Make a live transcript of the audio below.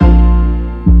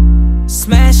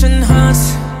Smashing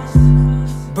hearts,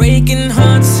 breaking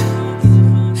hearts.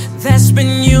 That's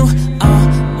been you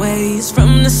always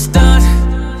from the start.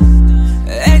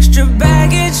 Extra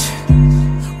baggage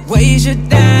weighs you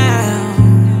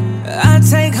down. I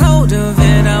take hold of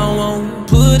it, I won't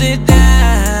put it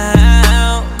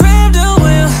down. Grab the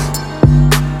wheel,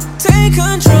 take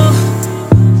control.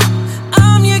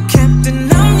 I'm your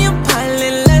captain, I'm your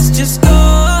pilot, let's just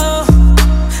go.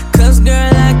 Cause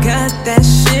girl, I got that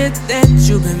shit that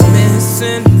you've been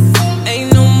missing.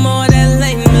 Ain't no more that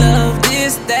lame love,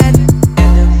 this, that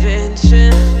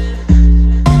intervention.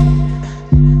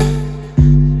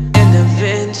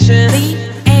 Intervention.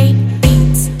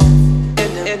 Beats.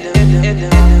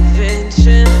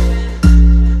 Intervention.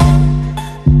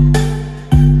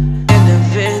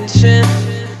 Intervention.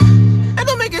 That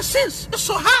don't make any sense. It's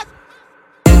so hot.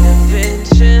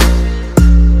 Intervention.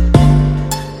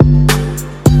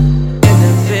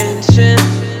 Intervention.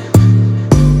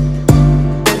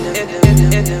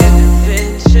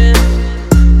 Intervention.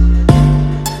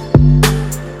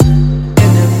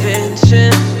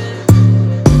 Intervention.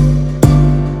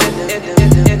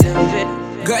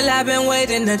 Girl, I've been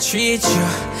waiting to treat you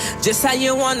just how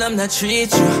you want them to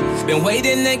treat you. Been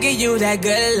waiting to get you that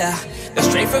good love. That's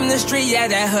straight from the street, yeah,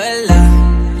 that hood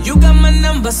love. You got my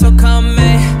number, so call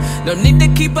me. No need to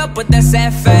keep up with that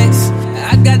sad face.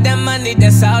 I got that money,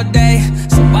 that's all day.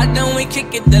 So why don't we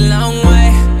kick it the long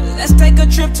way? Let's take a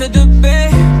trip to the Bay,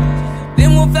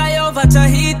 then we'll fly over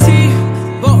Tahiti.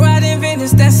 Boat ride in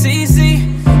Venice, that's easy.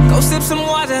 Go sip some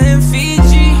water in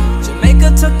Fiji.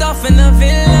 Jamaica tucked off in a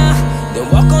villa, then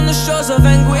walk on the shores of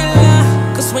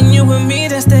Anguilla. Cause when you with me,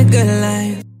 that's that good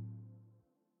life.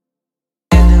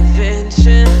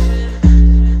 Intervention.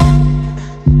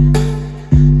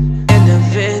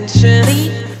 Intervention.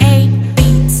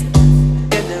 Beats.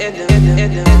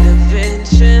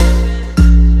 Intervention.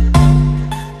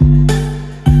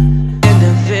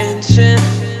 Intervention.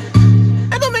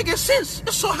 That don't make any sense.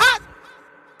 It's so hot.